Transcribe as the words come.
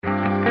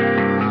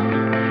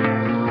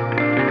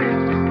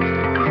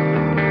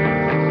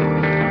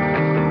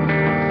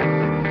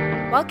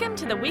Welcome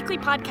to the weekly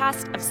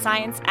podcast of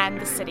Science and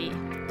the City,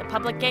 the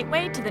public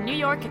gateway to the New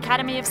York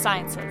Academy of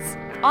Sciences,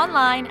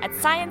 online at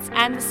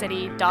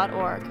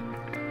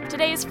scienceandthecity.org.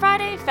 Today is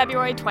Friday,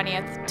 February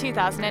 20th,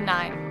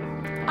 2009.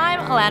 I'm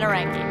Alana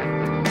Rangi.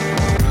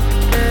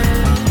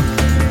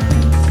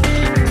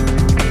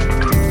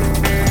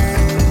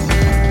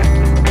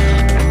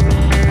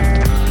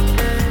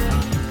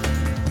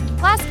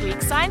 Last week,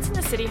 Science and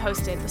the City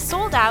hosted the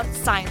sold-out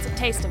Science and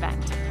Taste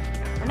event.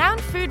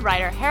 Renowned food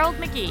writer Harold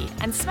McGee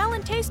and smell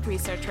and taste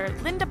researcher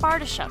Linda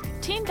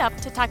Bartoshuk teamed up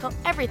to tackle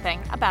everything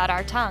about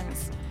our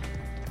tongues.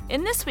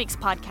 In this week's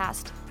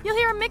podcast, you'll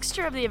hear a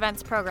mixture of the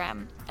event's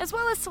program, as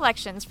well as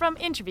selections from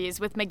interviews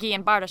with McGee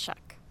and Bartoshuk.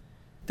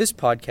 This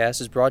podcast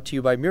is brought to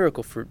you by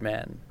Miracle Fruit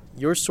Man,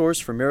 your source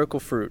for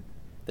miracle fruit,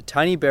 the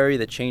tiny berry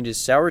that changes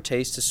sour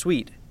taste to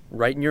sweet,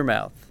 right in your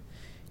mouth.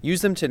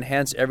 Use them to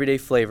enhance everyday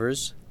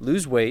flavors,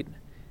 lose weight,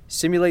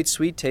 simulate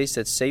sweet taste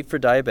that's safe for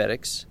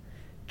diabetics,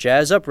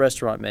 jazz up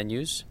restaurant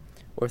menus,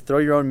 or throw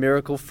your own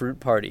miracle fruit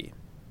party.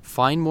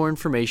 Find more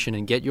information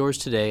and get yours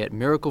today at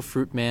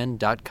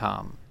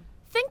miraclefruitman.com.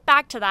 Think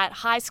back to that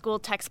high school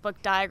textbook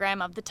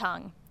diagram of the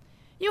tongue.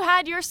 You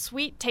had your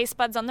sweet taste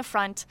buds on the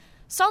front,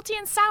 salty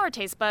and sour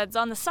taste buds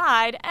on the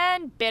side,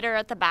 and bitter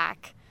at the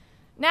back.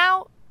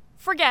 Now,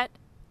 forget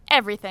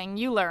everything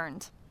you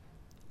learned.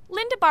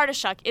 Linda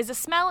Bartoshuk is a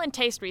smell and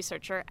taste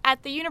researcher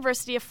at the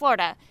University of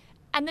Florida,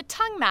 and the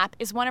tongue map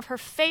is one of her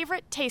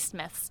favorite taste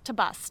myths to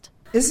bust.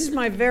 This is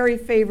my very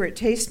favorite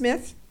taste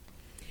myth.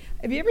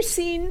 Have you ever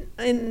seen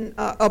in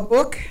a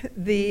book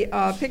the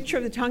picture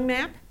of the tongue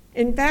map?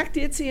 In fact,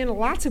 it's in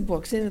lots of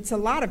books, and it's a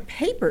lot of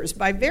papers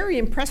by very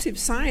impressive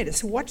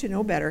scientists who want to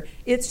know better.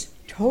 It's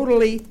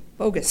totally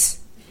bogus.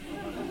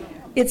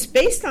 It's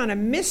based on a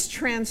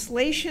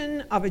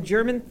mistranslation of a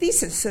German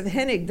thesis of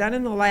Hennig done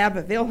in the lab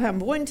of Wilhelm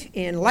Wundt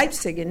in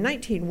Leipzig in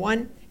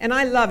 1901, and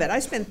I love it. I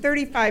spent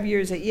 35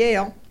 years at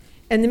Yale,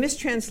 and the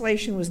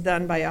mistranslation was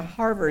done by a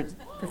Harvard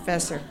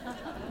professor.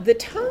 The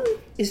tongue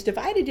is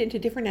divided into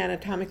different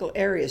anatomical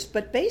areas,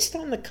 but based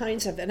on the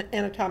kinds of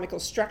anatomical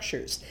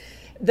structures.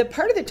 The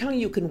part of the tongue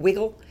you can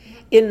wiggle,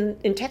 in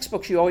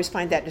textbooks you always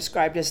find that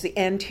described as the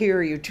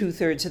anterior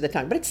 2/3 of the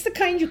tongue, but it's the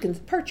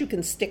part you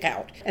can stick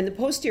out, and the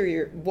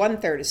posterior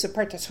 1/3 is the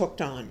part that's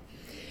hooked on.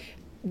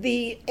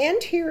 The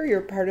anterior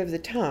part of the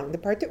tongue, the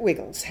part that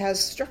wiggles, has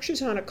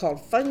structures on it called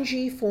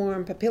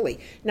fungiform papillae.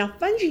 Now,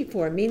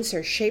 fungiform means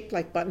they're shaped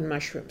like button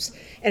mushrooms.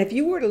 And if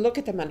you were to look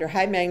at them under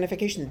high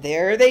magnification,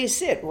 there they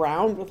sit,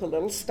 round with a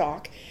little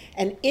stalk.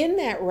 And in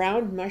that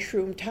round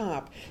mushroom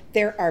top,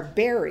 there are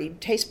buried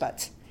taste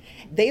buds.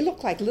 They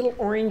look like little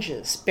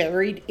oranges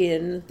buried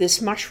in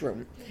this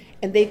mushroom.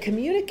 And they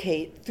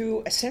communicate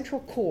through a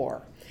central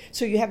core.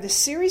 So you have this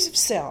series of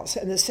cells,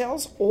 and the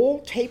cells all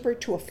taper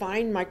to a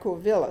fine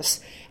microvillus,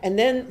 and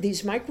then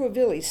these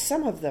microvilli,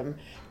 some of them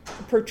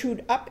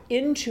protrude up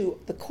into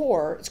the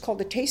core. It's called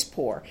the taste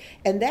pore,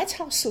 and that's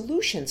how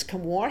solutions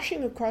come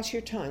washing across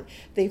your tongue.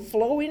 They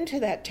flow into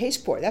that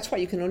taste pore. That's why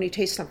you can only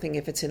taste something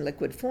if it's in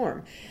liquid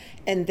form.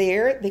 And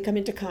there they come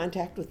into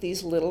contact with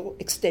these little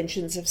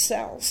extensions of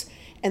cells,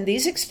 and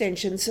these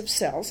extensions of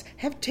cells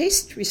have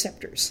taste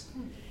receptors,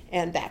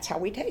 and that's how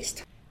we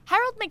taste.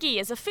 Harold McGee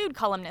is a food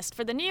columnist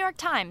for the New York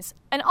Times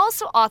and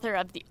also author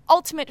of the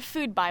ultimate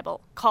food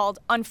Bible called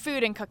On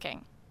Food and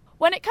Cooking.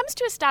 When it comes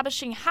to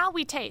establishing how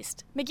we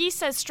taste, McGee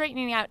says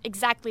straightening out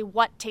exactly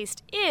what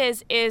taste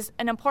is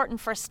an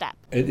important first step.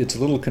 It's a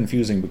little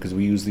confusing because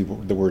we use the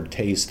word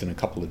taste in a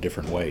couple of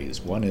different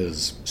ways. One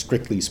is,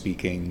 strictly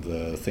speaking,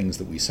 the things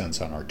that we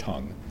sense on our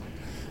tongue.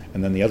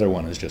 And then the other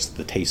one is just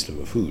the taste of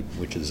a food,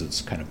 which is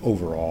its kind of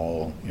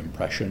overall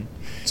impression.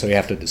 So you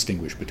have to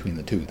distinguish between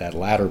the two. That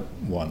latter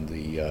one,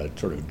 the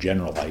sort of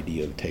general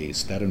idea of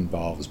taste, that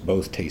involves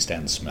both taste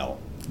and smell.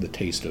 The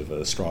taste of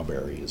a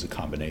strawberry is a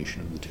combination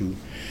of the two.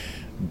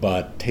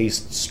 But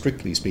taste,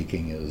 strictly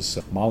speaking, is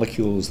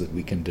molecules that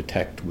we can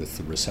detect with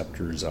the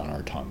receptors on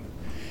our tongue.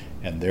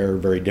 And they're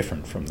very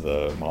different from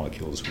the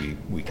molecules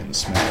we can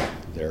smell.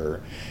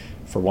 They're,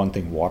 for one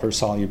thing,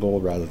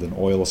 water-soluble rather than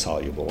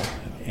oil-soluble,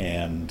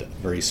 and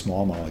very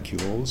small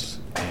molecules,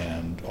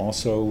 and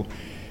also,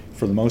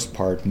 for the most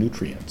part,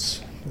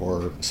 nutrients,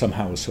 or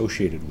somehow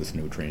associated with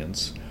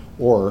nutrients,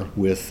 or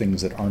with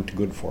things that aren't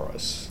good for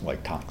us,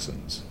 like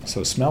toxins.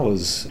 So smell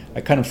is,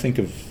 I kind of think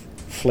of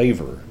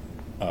flavor,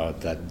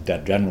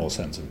 that general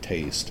sense of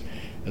taste,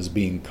 as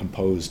being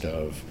composed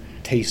of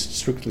taste,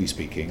 strictly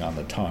speaking, on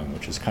the tongue,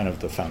 which is kind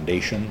of the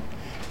foundation,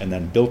 and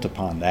then built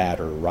upon that,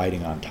 or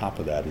riding on top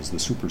of that, is the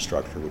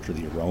superstructure, which are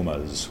the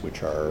aromas,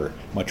 which are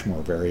much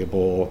more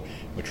variable,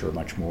 which are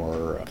much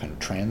more kind of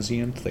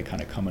transient. They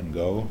kind of come and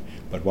go.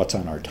 But what's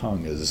on our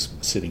tongue is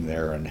sitting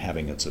there and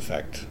having its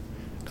effect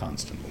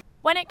constantly.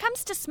 When it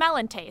comes to smell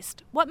and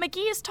taste, what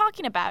McGee is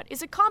talking about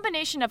is a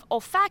combination of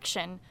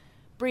olfaction,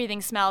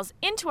 breathing smells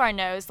into our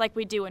nose like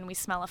we do when we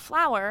smell a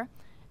flower,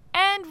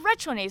 and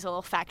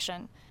retronasal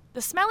olfaction,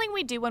 the smelling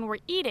we do when we're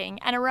eating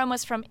and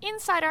aromas from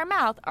inside our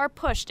mouth are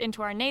pushed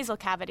into our nasal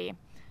cavity.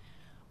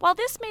 While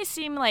this may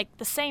seem like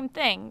the same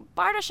thing,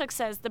 Bartoshuk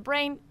says the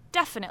brain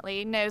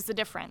definitely knows the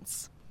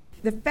difference.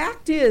 The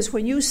fact is,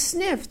 when you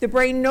sniff, the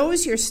brain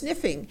knows you're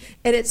sniffing,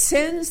 and it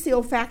sends the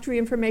olfactory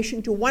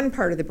information to one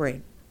part of the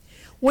brain.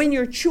 When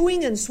you're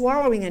chewing and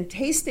swallowing and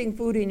tasting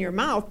food in your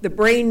mouth, the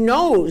brain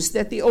knows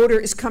that the odor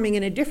is coming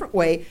in a different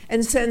way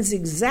and sends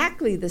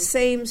exactly the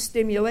same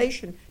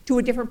stimulation to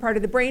a different part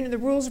of the brain, and the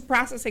rules of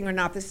processing are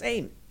not the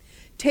same.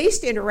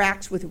 Taste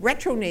interacts with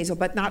retronasal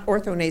but not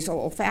orthonasal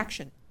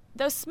olfaction.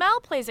 Though smell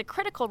plays a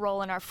critical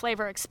role in our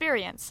flavor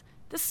experience,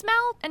 the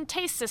smell and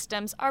taste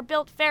systems are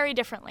built very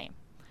differently.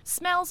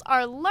 Smells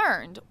are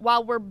learned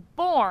while we're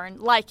born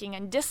liking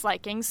and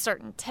disliking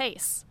certain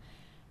tastes.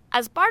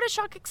 As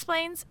Bartoshuk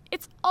explains,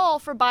 it's all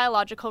for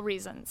biological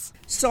reasons.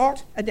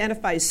 Salt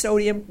identifies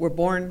sodium. We're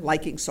born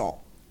liking salt.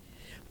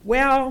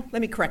 Well,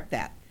 let me correct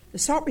that. The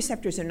salt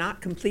receptors are not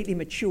completely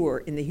mature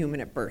in the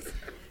human at birth.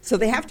 So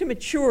they have to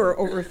mature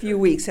over a few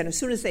weeks, and as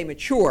soon as they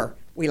mature,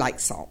 we like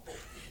salt.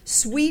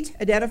 Sweet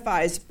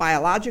identifies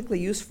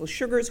biologically useful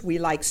sugars. We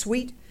like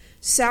sweet.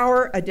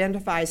 Sour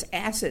identifies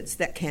acids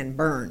that can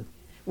burn.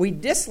 We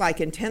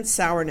dislike intense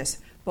sourness,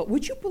 but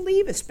would you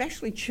believe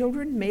especially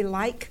children may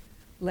like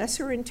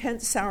lesser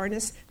intense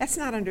sourness? That's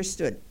not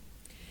understood.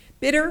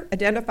 Bitter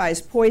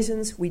identifies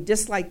poisons. We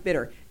dislike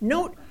bitter.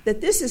 Note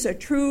that this is a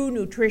true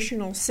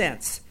nutritional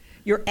sense.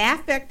 Your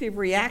affective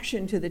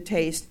reaction to the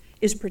taste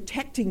is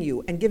protecting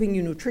you and giving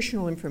you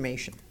nutritional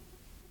information.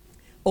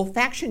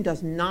 Olfaction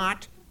does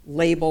not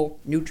label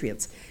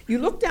nutrients. You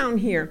look down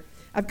here,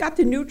 I've got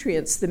the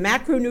nutrients, the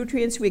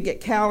macronutrients we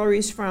get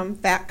calories from,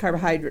 fat,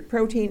 carbohydrate,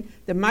 protein,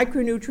 the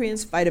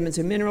micronutrients, vitamins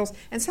and minerals,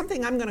 and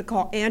something I'm going to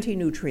call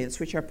anti-nutrients,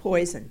 which are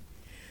poison.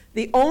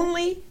 The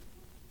only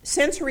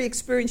sensory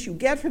experience you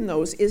get from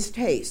those is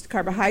taste.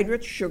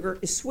 Carbohydrates, sugar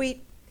is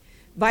sweet.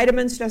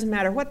 Vitamins, doesn't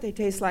matter what they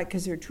taste like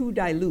because they're too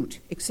dilute,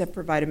 except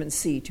for vitamin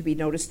C, to be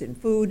noticed in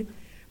food.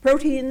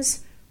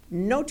 Proteins,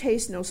 no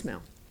taste, no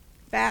smell.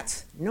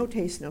 Fats, no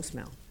taste, no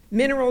smell.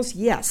 Minerals,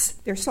 yes,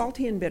 they're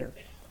salty and bitter.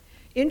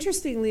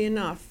 Interestingly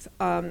enough,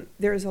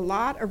 there's a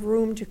lot of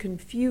room to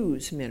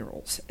confuse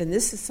minerals, and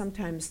this is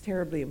sometimes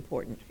terribly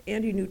important.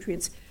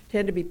 Anti-nutrients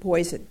tend to be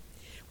poison.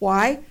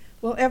 Why?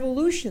 Well,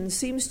 evolution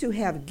seems to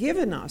have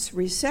given us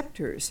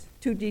receptors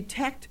to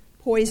detect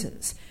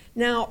poisons.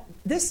 Now,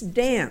 this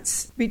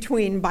dance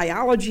between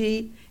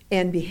biology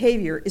and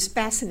behavior is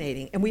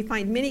fascinating, and we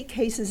find many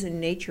cases in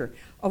nature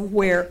of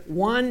where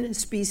one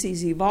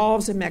species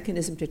evolves a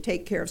mechanism to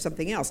take care of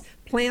something else.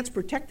 Plants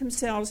protect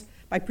themselves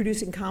by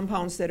producing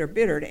compounds that are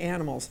bitter to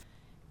animals.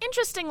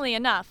 Interestingly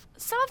enough,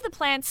 some of the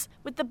plants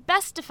with the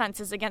best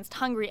defenses against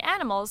hungry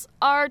animals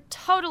are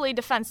totally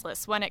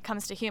defenseless when it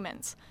comes to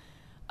humans.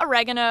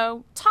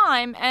 Oregano,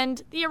 thyme,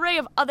 and the array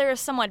of other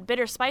somewhat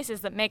bitter spices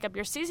that make up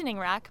your seasoning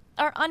rack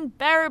are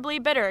unbearably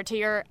bitter to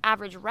your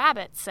average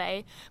rabbit,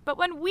 say, but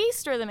when we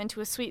stir them into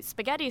a sweet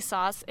spaghetti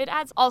sauce, it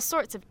adds all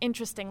sorts of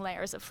interesting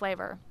layers of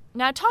flavor.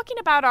 Now, talking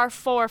about our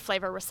 4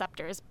 flavor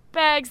receptors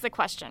begs the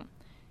question,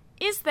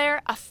 is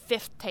there a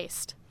 5th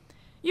taste?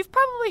 You've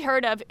probably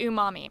heard of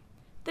umami,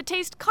 the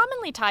taste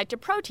commonly tied to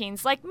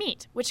proteins like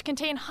meat, which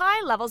contain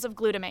high levels of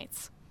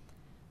glutamates.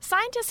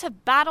 Scientists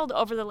have battled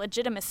over the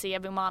legitimacy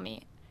of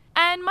umami,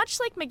 and much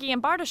like McGee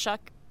and Bartoshuk,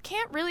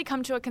 can't really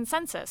come to a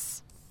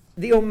consensus.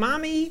 The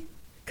umami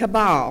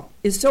cabal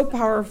is so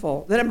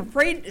powerful that I'm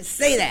afraid to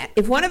say that.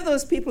 If one of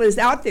those people is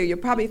out there, you'll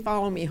probably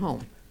follow me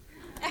home.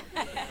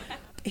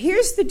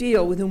 Here's the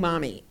deal with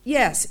umami.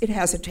 Yes, it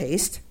has a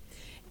taste,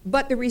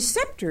 but the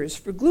receptors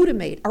for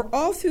glutamate are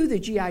all through the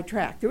GI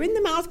tract. They're in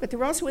the mouth, but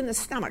they're also in the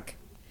stomach.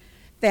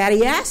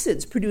 Fatty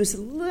acids produce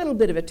a little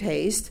bit of a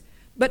taste,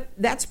 but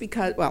that's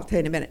because, well, I'll tell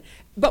you in a minute.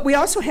 But we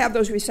also have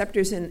those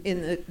receptors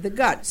in the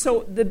gut.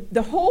 So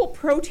the whole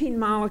protein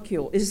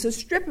molecule is a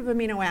strip of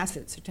amino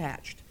acids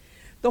attached.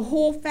 The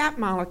whole fat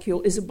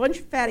molecule is a bunch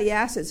of fatty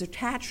acids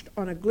attached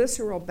on a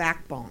glycerol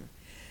backbone.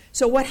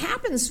 So what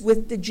happens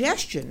with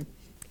digestion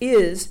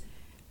is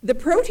the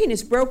protein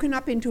is broken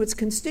up into its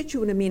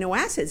constituent amino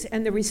acids,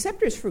 and the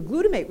receptors for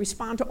glutamate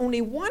respond to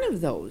only one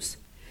of those.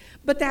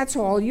 But that's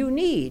all you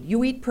need.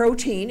 You eat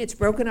protein, it's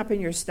broken up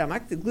in your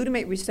stomach. The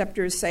glutamate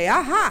receptors say,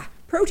 aha,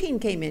 protein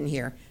came in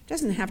here. It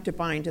doesn't have to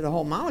bind to the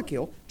whole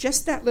molecule,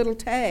 just that little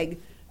tag,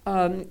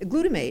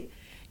 glutamate.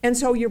 And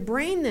so your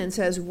brain then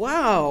says,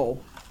 wow,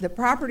 the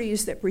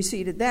properties that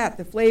preceded that,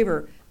 the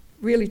flavor,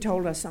 really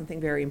told us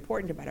something very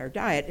important about our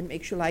diet. It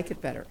makes you like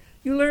it better.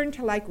 You learn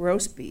to like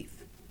roast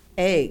beef,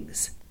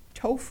 eggs,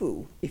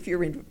 tofu, if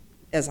you're into,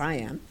 as I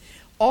am.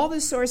 All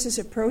the sources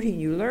of protein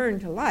you learn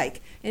to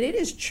like. And it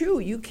is true,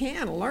 you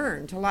can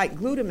learn to like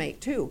glutamate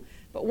too.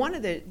 But one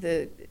of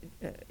the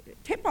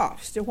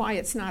tip-offs to why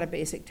it's not a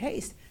basic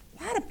taste,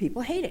 a lot of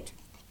people hate it.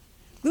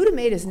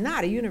 Glutamate is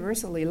not a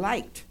universally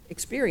liked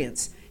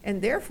experience,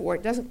 and therefore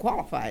it doesn't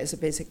qualify as a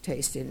basic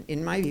taste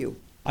in my view.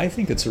 I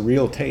think it's a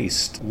real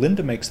taste.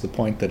 Linda makes the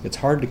point that it's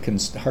hard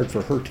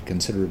for her to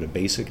consider it a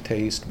basic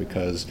taste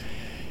because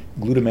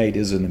glutamate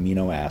is an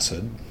amino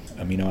acid.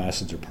 Amino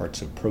acids are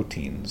parts of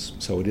proteins,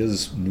 so it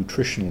is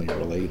nutritionally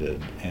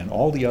related, and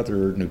all the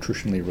other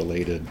nutritionally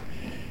related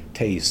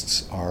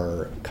tastes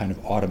are kind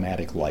of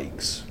automatic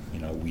likes. You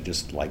know, we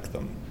just like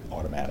them.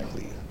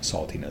 automatically,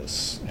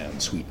 saltiness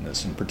and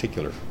sweetness in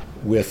particular.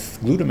 With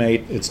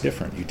glutamate, it's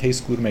different. You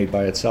taste glutamate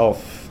by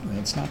itself, and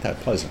it's not that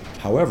pleasant.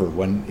 However,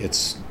 when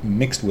it's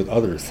mixed with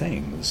other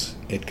things,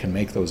 it can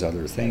make those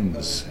other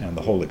things and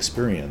the whole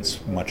experience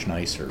much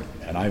nicer.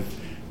 And I've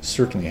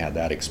certainly had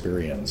that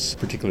experience,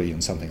 particularly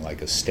in something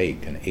like a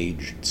steak, an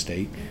aged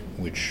steak,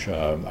 which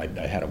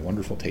I had a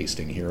wonderful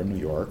tasting here in New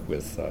York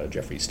with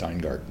Jeffrey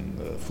Steingarten,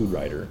 the food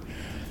writer,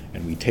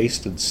 and we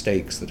tasted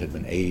steaks that had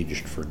been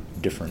aged for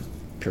different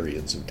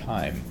periods of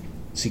time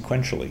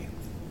sequentially.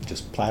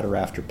 Just platter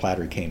after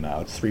platter came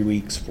out, 3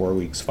 weeks, 4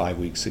 weeks, 5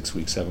 weeks, 6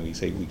 weeks, 7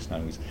 weeks, 8 weeks,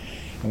 9 weeks.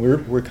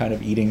 And we're kind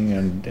of eating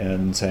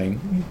and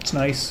saying, it's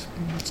nice,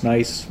 it's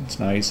nice, it's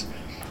nice.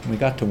 And we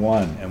got to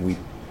one, and we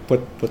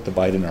put the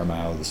bite in our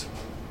mouths,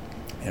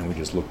 and we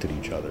just looked at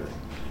each other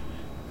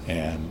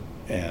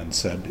and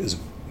said,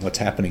 what's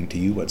happening to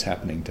you, what's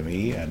happening to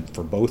me? And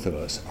for both of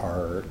us,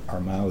 our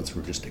mouths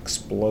were just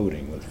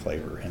exploding with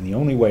flavor. And the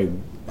only way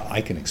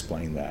I can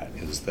explain that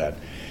is that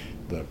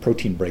the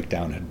protein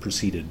breakdown had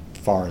proceeded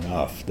far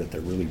enough that there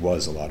really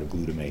was a lot of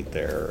glutamate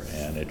there,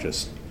 and it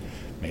just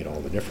made all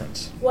the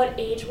difference. What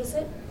age was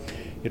it?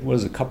 It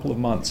was a couple of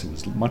months. It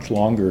was much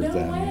longer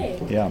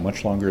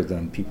much longer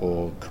than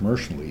people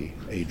commercially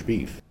age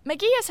beef.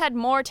 McGee has had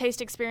more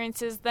taste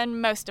experiences than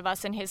most of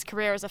us in his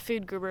career as a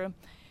food guru,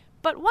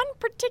 but one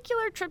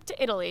particular trip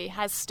to Italy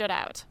has stood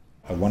out.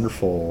 A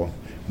wonderful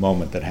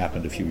moment that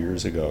happened a few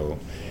years ago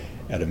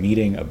at a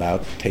meeting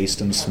about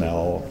taste and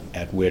smell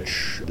at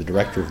which the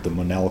director of the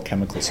Monell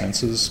Chemical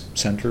Senses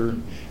Center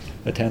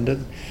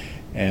attended.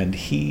 And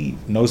he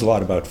knows a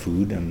lot about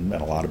food and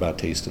a lot about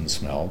taste and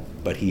smell,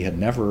 but he had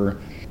never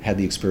had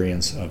the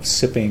experience of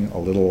sipping a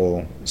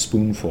little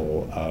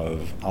spoonful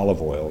of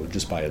olive oil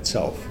just by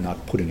itself,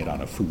 not putting it on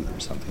a food or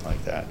something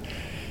like that.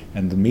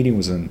 And the meeting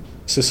was in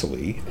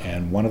Sicily,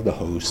 and one of the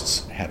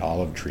hosts had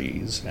olive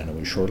trees, and it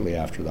was shortly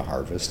after the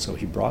harvest, so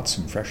he brought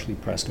some freshly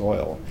pressed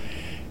oil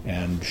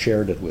and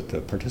shared it with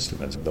the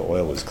participants. The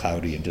oil was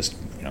cloudy and just,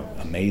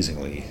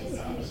 amazingly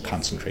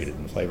concentrated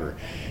in flavor.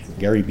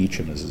 Gary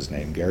Beecham is his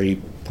name.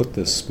 Gary put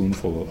this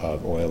spoonful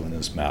of oil in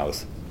his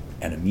mouth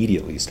and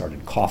immediately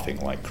started coughing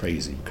like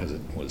crazy because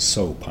it was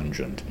so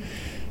pungent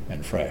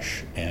and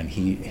fresh. And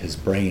his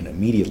brain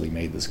immediately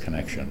made this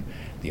connection.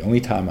 The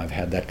only time I've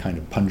had that kind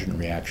of pungent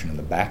reaction in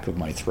the back of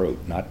my throat,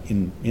 not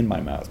in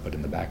my mouth, but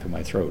in the back of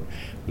my throat,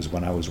 was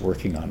when I was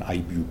working on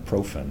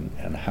ibuprofen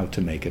and how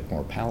to make it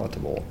more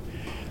palatable.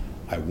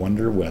 I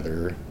wonder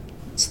whether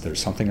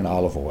there's something in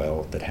olive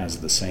oil that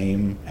has the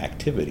same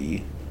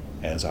activity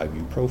as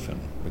ibuprofen,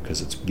 because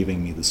it's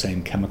giving me the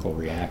same chemical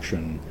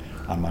reaction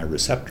on my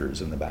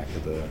receptors in the back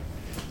of the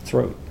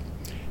throat.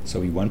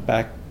 So he went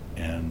back,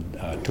 and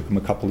took him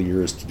a couple of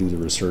years to do the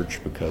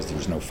research because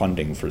there's no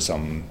funding for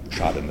some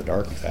shot in the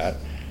dark of that.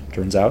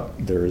 Turns out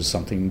there is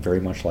something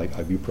very much like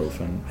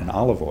ibuprofen in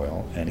olive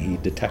oil, and he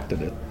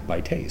detected it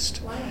by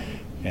taste. Wow.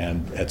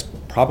 And that's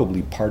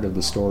probably part of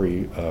the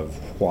story of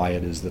why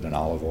it is that an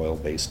olive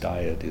oil-based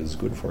diet is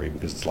good for you,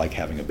 because it's like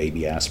having a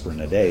baby aspirin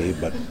a day,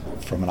 but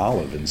from an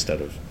olive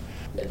instead of...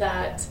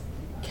 That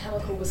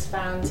chemical was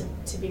found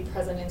to be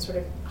present in sort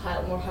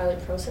of more highly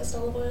processed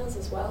olive oils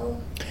as well?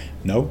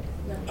 No.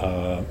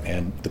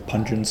 And the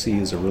pungency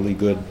is a really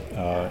good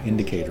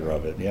indicator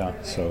of it,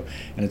 yeah. So,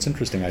 and it's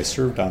interesting, I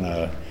served on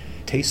a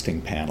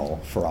tasting panel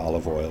for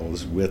olive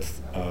oils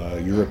with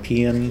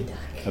European,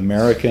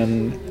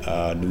 American,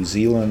 New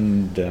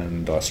Zealand,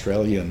 and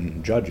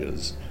Australian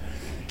judges.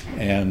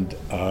 And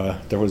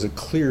there was a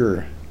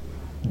clear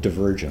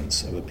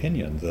divergence of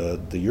opinion.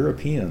 The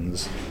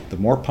Europeans, the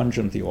more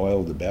pungent the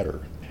oil, the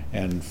better.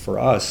 And for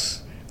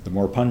us, the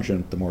more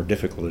pungent, the more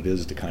difficult it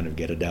is to kind of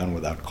get it down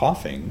without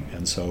coughing.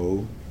 And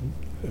so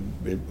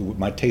it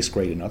might taste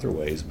great in other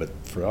ways, but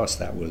for us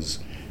that was,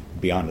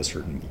 beyond a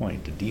certain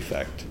point, a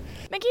defect.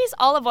 McGee's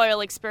olive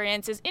oil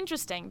experience is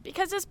interesting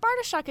because, as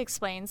Bartoshuk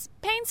explains,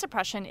 pain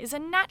suppression is a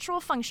natural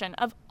function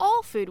of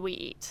all food we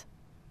eat.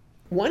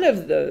 One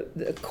of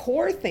the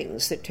core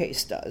things that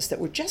taste does, that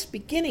we're just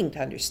beginning to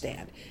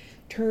understand,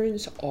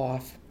 turns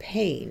off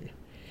pain.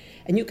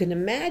 And you can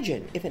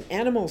imagine if an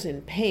animal's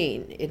in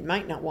pain, it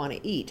might not want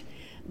to eat.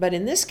 But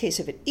in this case,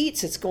 if it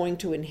eats, it's going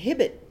to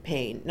inhibit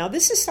pain. Now,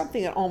 this is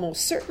something that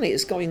almost certainly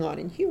is going on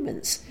in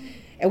humans.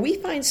 And we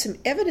find some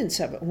evidence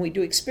of it when we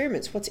do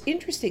experiments. What's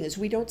interesting is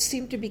we don't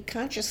seem to be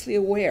consciously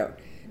aware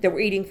that we're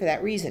eating for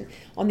that reason.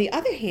 On the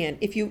other hand,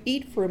 if you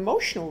eat for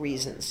emotional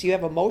reasons, you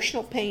have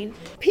emotional pain,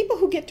 people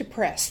who get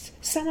depressed,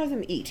 some of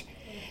them eat.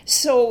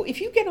 So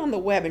if you get on the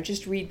web and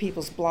just read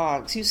people's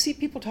blogs, you see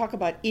people talk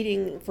about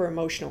eating for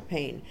emotional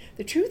pain.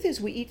 The truth is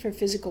we eat for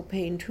physical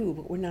pain too,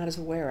 but we're not as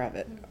aware of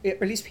it. Or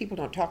at least people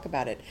don't talk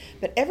about it.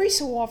 But every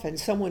so often,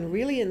 someone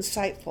really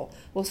insightful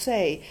will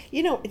say,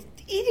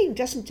 eating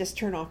doesn't just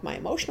turn off my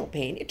emotional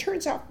pain, it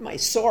turns off my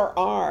sore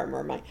arm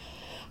or my...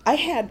 I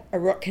had a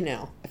root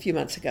canal a few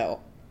months ago.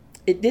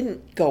 It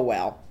didn't go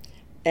well,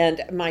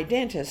 and my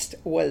dentist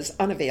was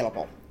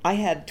unavailable. I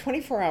had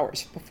 24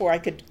 hours before I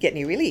could get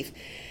any relief.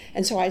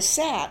 And so I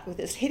sat with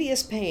this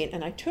hideous pain,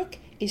 and I took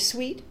a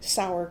sweet,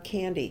 sour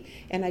candy.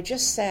 And I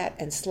just sat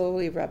and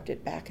slowly rubbed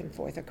it back and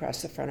forth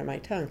across the front of my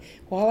tongue.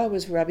 While I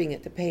was rubbing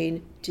it, the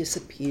pain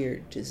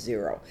disappeared to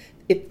zero.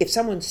 If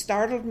someone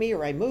startled me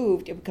or I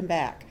moved, it would come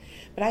back.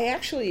 But I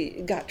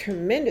actually got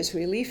tremendous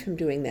relief from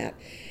doing that.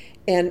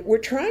 And we're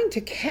trying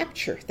to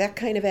capture that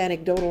kind of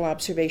anecdotal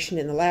observation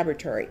in the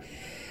laboratory.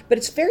 But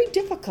it's very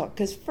difficult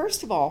because,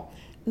 first of all,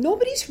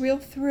 nobody's real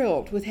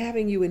thrilled with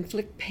having you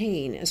inflict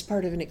pain as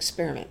part of an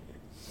experiment.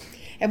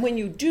 And when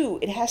you do,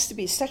 it has to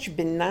be such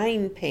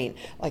benign pain,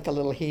 like a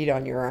little heat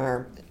on your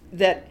arm,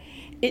 that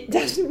it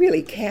doesn't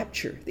really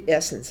capture the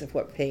essence of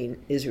what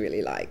pain is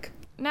really like.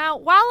 Now,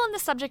 while on the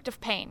subject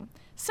of pain,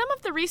 some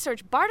of the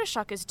research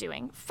Bartoshuk is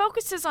doing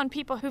focuses on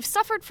people who've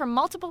suffered from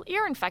multiple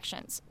ear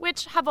infections,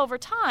 which have over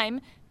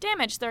time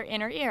damaged their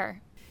inner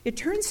ear. It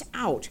turns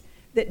out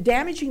that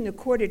damaging the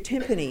chorda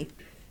tympani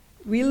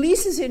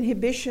releases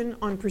inhibition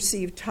on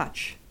perceived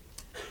touch.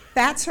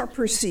 Fats are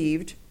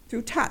perceived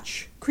through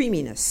touch,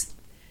 creaminess.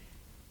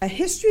 A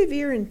history of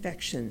ear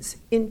infections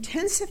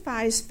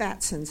intensifies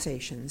fat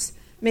sensations,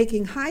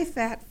 making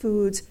high-fat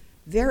foods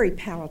very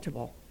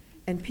palatable,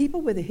 and people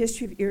with a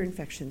history of ear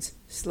infections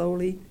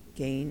slowly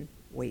gain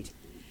weight.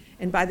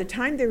 And by the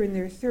time they're in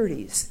their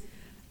 30s,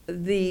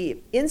 the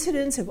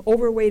incidence of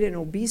overweight and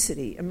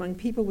obesity among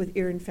people with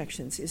ear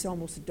infections is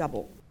almost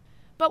double.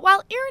 But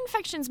while ear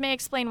infections may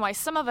explain why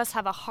some of us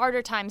have a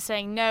harder time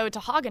saying no to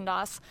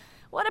Haagen-Dazs,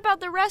 what about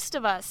the rest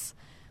of us?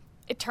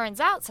 It turns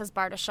out, says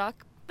Bartoshuk,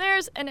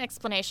 there's an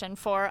explanation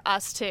for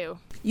us too.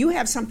 You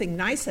have something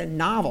nice and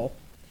novel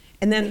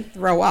and then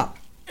throw up.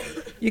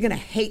 You're going to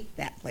hate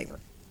that flavor.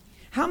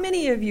 How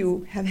many of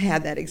you have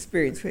had that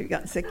experience where you've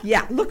gotten sick?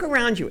 Yeah, look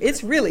around you.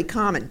 It's really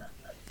common.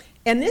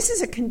 And this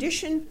is a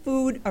conditioned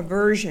food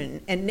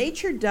aversion, and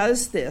nature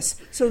does this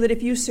so that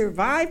if you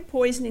survive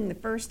poisoning the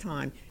first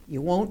time,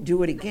 you won't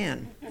do it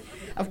again.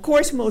 Of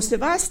course, most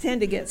of us tend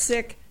to get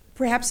sick,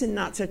 perhaps in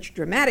not such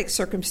dramatic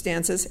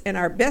circumstances, and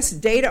our best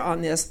data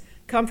on this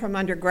come from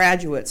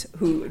undergraduates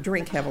who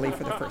drink heavily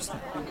for the first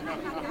time.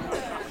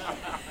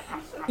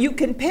 You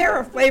can pair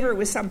a flavor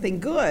with something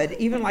good,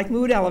 even like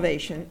mood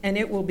elevation, and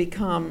it will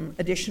become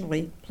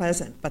additionally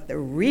pleasant. But the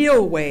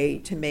real way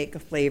to make a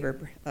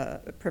flavor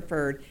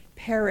preferred,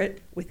 pair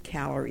it with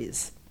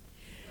calories.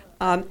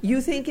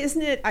 You think,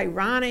 isn't it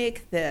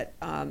ironic that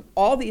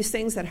all these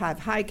things that have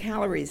high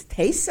calories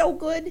taste so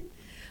good?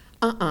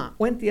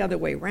 Went the other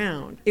way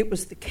around. It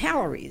was the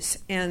calories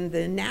and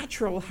the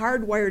natural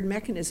hardwired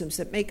mechanisms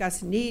that make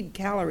us need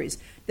calories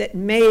that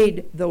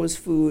made those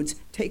foods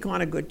take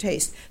on a good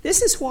taste.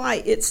 This is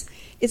why it's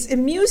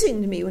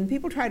amusing to me when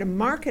people try to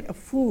market a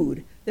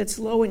food that's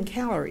low in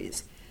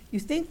calories. You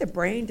think the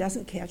brain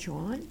doesn't catch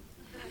on?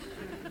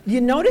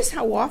 You notice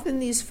how often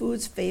these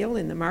foods fail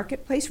in the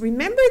marketplace?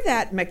 Remember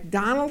that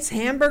McDonald's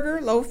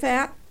hamburger, low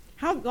fat?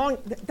 How long?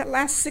 That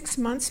last 6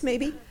 months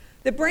maybe?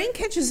 The brain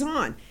catches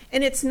on.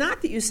 And it's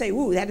not that you say,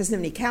 ooh, that doesn't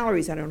have any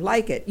calories, I don't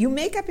like it. You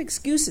make up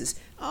excuses.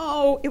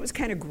 Oh, it was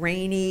kind of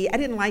grainy. I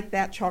didn't like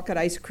that chocolate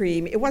ice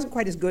cream. It wasn't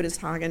quite as good as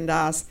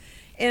Haagen-Dazs.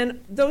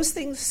 And those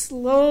things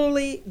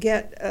slowly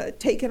get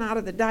taken out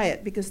of the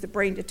diet because the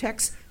brain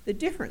detects the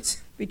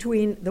difference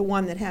between the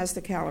one that has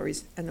the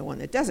calories and the one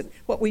that doesn't.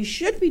 What we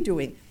should be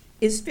doing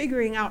is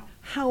figuring out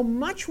how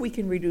much we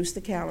can reduce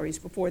the calories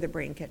before the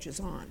brain catches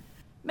on.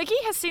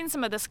 McGee has seen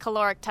some of this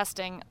caloric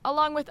testing,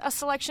 along with a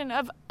selection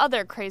of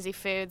other crazy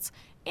foods,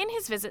 in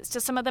his visits to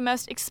some of the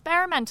most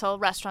experimental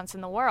restaurants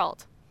in the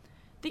world.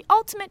 The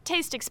ultimate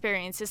taste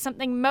experience is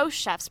something most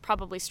chefs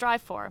probably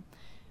strive for,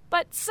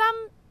 but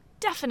some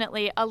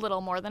definitely a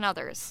little more than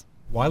others.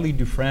 Wiley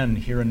Dufresne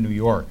here in New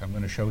York, I'm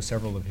going to show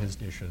several of his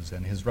dishes,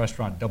 and his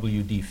restaurant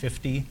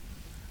WD50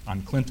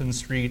 on Clinton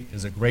Street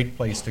is a great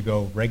place to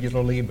go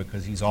regularly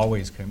because he's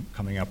always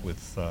coming up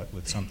with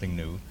something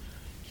new.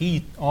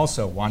 He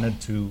also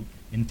wanted to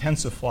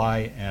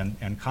intensify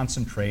and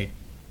concentrate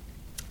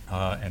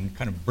and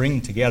kind of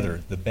bring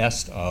together the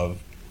best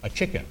of a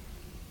chicken.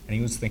 And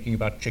he was thinking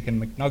about chicken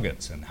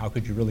McNuggets and how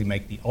could you really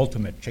make the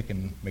ultimate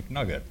chicken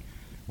McNugget?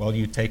 Well,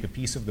 you take a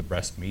piece of the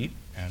breast meat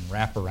and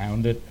wrap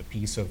around it a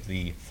piece of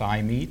the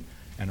thigh meat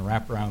and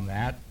wrap around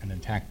that an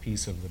intact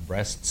piece of the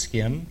breast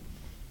skin.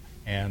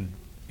 And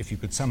if you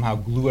could somehow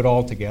glue it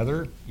all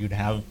together, you'd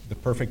have the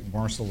perfect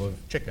morsel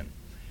of chicken.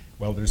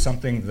 Well, there's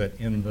something that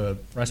in the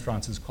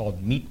restaurants is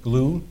called meat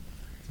glue,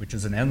 which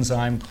is an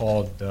enzyme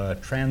called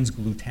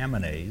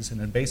transglutaminase, and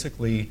it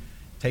basically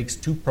takes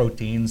two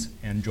proteins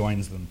and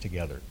joins them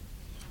together.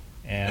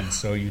 And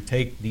so you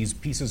take these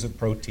pieces of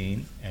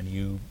protein and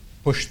you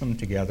push them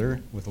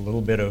together with a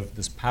little bit of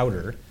this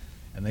powder,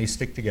 and they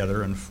stick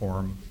together and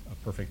form a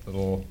perfect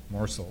little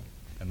morsel.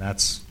 And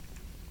that's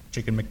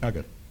chicken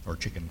McNugget, or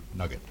chicken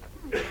nugget.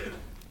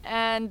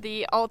 And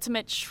the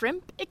ultimate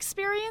shrimp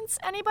experience,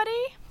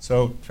 anybody?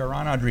 So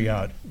Ferran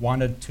Adrià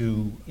wanted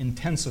to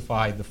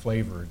intensify the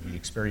flavor, the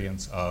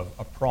experience of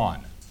a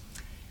prawn.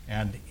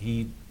 And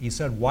he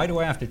said, why do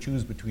I have to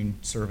choose between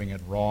serving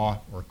it raw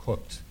or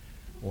cooked,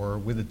 or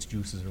with its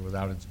juices or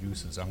without its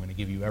juices? I'm going to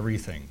give you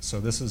everything. So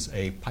this is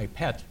a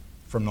pipette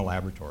from the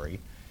laboratory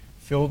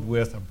filled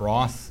with a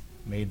broth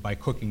made by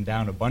cooking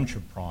down a bunch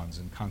of prawns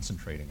and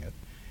concentrating it.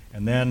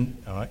 And then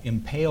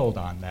impaled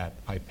on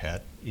that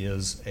pipette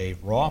is a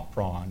raw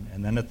prawn,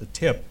 and then at the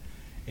tip,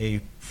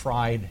 a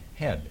fried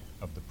head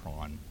of the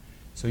prawn.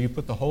 So you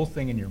put the whole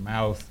thing in your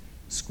mouth,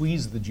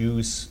 squeeze the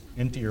juice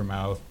into your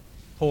mouth,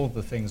 pull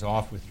the things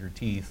off with your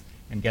teeth,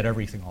 and get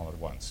everything all at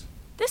once.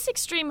 This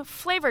extreme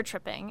flavor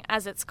tripping,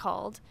 as it's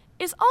called,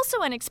 is also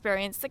an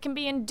experience that can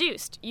be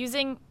induced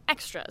using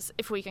extras,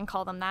 if we can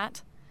call them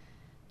that.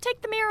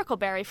 Take the miracle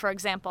berry, for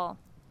example.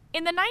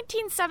 In the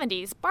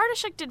 1970s,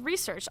 Bartoshuk did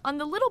research on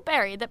the little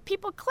berry that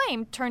people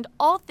claimed turned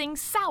all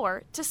things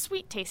sour to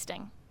sweet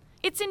tasting.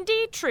 It's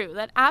indeed true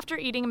that after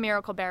eating a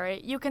miracle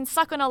berry, you can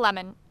suck on a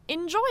lemon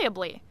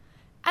enjoyably.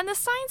 And the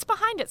science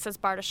behind it, says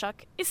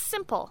Bartoshuk, is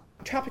simple.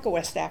 Tropical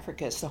West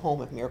Africa is the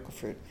home of miracle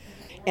fruit.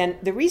 And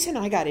the reason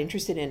I got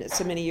interested in it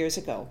so many years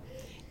ago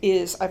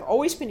is I've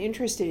always been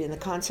interested in the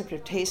concept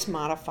of taste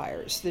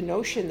modifiers, the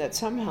notion that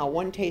somehow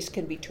one taste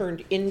can be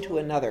turned into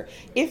another.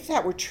 If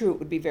that were true, it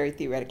would be very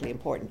theoretically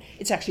important.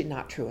 It's actually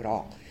not true at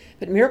all.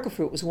 But miracle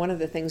fruit was one of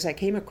the things I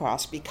came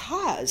across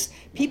because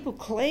people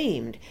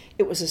claimed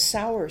it was a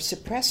sour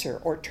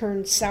suppressor or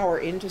turned sour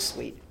into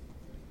sweet.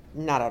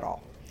 Not at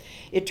all.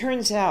 It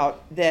turns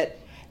out that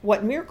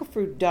what miracle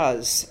fruit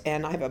does,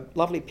 and I have a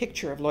lovely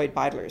picture of Lloyd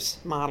Beidler's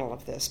model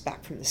of this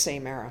back from the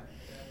same era,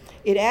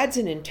 it adds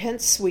an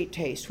intense sweet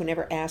taste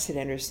whenever acid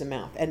enters the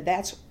mouth, and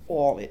that's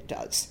all it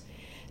does.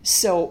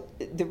 So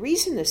the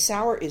reason the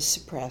sour is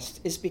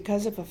suppressed is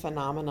because of a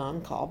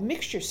phenomenon called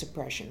mixture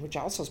suppression, which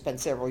I also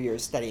spent several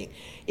years studying.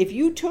 If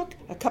you took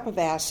a cup of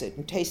acid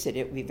and tasted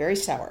it, it would be very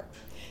sour.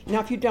 Now,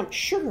 if you dumped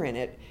sugar in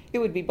it, it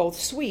would be both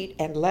sweet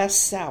and less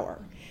sour.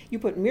 You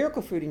put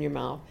miracle fruit in your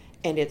mouth,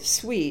 and it's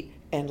sweet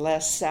and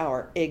less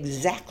sour,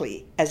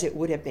 exactly as it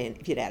would have been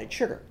if you'd added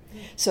sugar.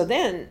 So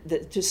then,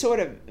 to sort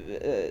of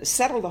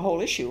settle the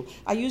whole issue,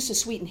 I used a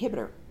sweet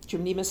inhibitor,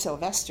 Gymnema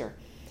sylvester,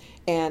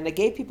 and I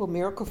gave people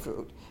miracle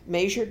fruit,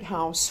 measured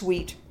how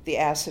sweet the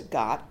acid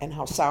got and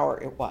how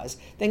sour it was,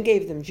 then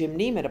gave them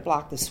Gymnema to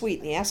block the sweet,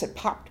 and the acid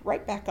popped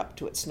right back up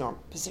to its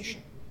normal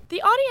position.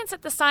 The audience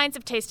at the Science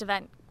of Taste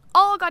event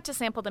all got to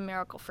sample the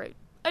miracle fruit,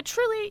 a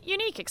truly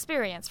unique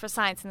experience for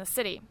Science in the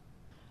City.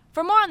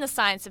 For more on the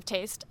Science of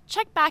Taste,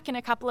 check back in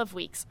a couple of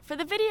weeks for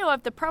the video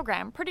of the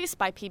program produced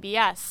by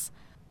PBS.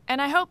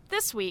 And I hope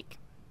this week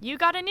you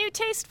got a new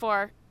taste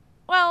for,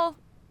 well,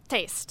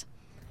 taste.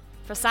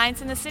 For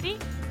Science in the City,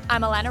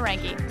 I'm Alana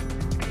Rangi.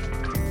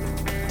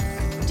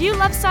 Do you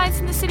love Science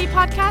in the City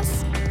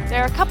podcasts?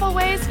 There are a couple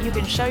ways you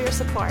can show your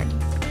support.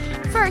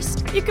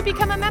 First, you could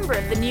become a member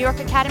of the New York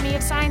Academy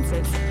of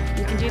Sciences.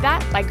 You can do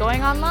that by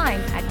going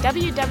online at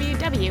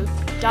www.nias.org.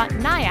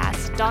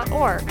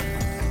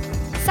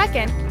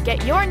 Second,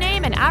 get your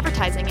name and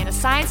advertising in a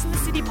Science in the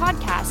City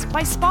podcast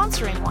by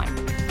sponsoring one.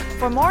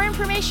 For more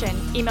information,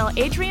 email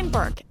Adrian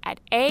Burke at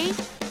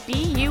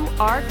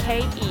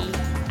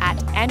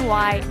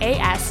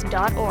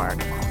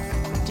aburke@nyas.org.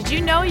 Did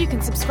you know you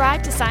can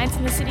subscribe to Science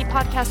in the City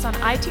podcast on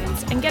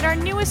iTunes and get our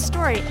newest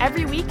story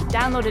every week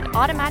downloaded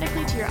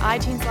automatically to your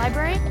iTunes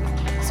library?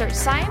 Search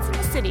Science in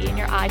the City in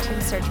your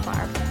iTunes search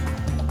bar.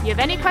 You have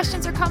any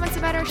questions or comments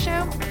about our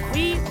show?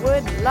 We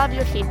would love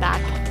your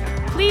feedback.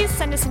 Please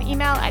send us an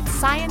email at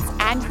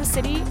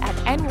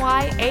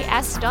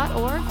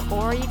scienceandthecity@nyas.org,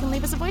 or you can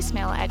leave us a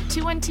voicemail at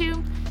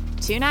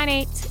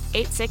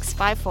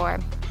 212-298-8654.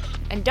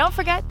 And don't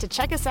forget to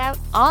check us out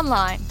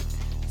online,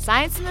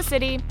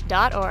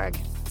 scienceinthecity.org.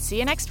 See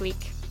you next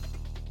week.